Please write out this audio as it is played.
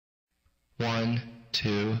1,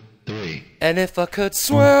 2, 3. And if I could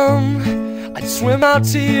swim, I'd swim out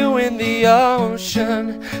to you in the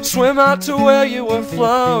ocean, swim out to where you were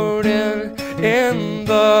floating in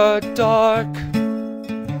the dark.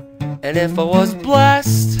 And if I was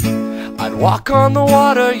blessed, I'd walk on the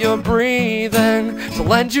water you're breathing, to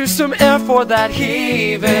lend you some air for that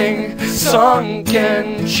heaving,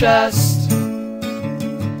 sunken chest.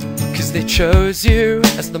 'Cause they chose you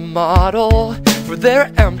as the model for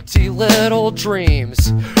their empty little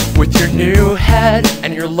dreams, with your new head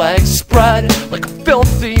and your legs spread like a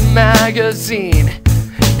filthy magazine.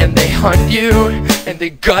 And they hunt you and they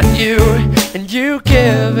gut you and you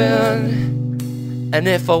give in. And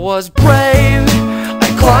if I was brave,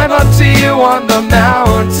 I'd climb up to you on the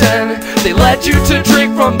mountain. They led you to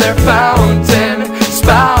drink from their fountain,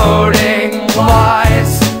 spouting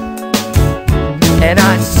lies. And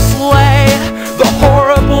I'd slay the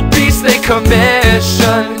horrible beast they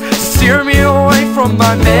commission, steer me away from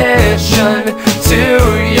my mission to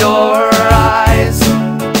your eyes.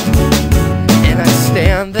 And I'd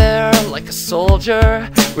stand there like a soldier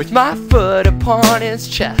with my foot upon his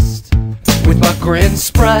chest, with my grin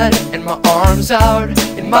spread and my arms out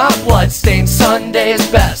in my blood-stained Sunday's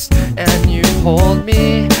best. And you hold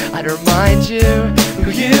me, I'd remind you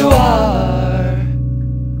who you are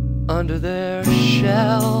under their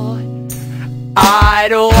shell.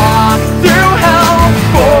 I'd walk through hell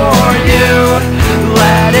for you,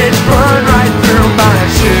 let it burn right through my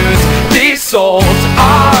shoes. These souls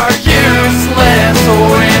are useless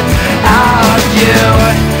without you.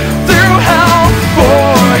 Through hell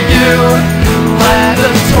for you, let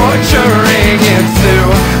the torturing ensue.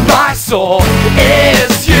 My soul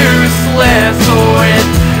is useless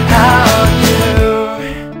without you.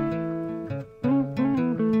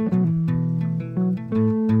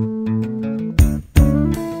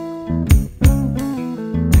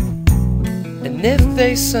 And if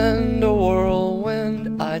they send a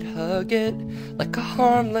whirlwind, I'd hug it like a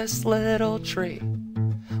harmless little tree.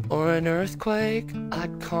 Or an earthquake,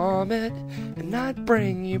 I'd calm it, and I'd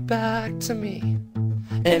bring you back to me.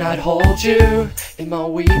 And I'd hold you in my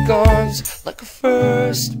weak arms like a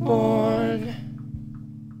firstborn.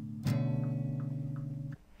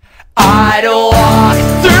 I'd walk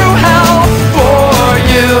through hell for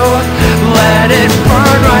you, let it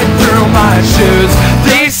burn right through my shoes.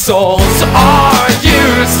 These souls are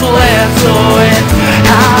useless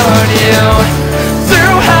without you.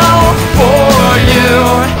 Through hell for you,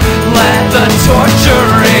 let the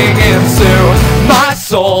torturing ensue. My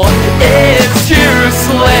soul is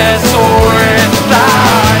useless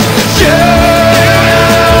without you.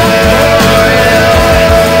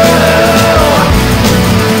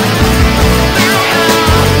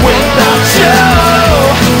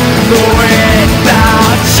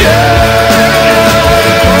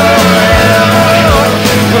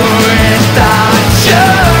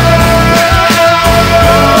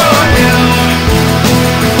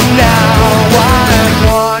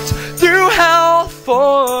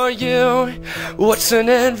 What's an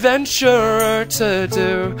adventurer to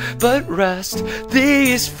do but rest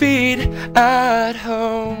these feet at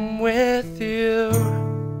home with you?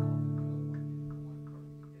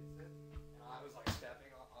 I was like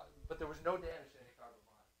stepping on, but there was no damage.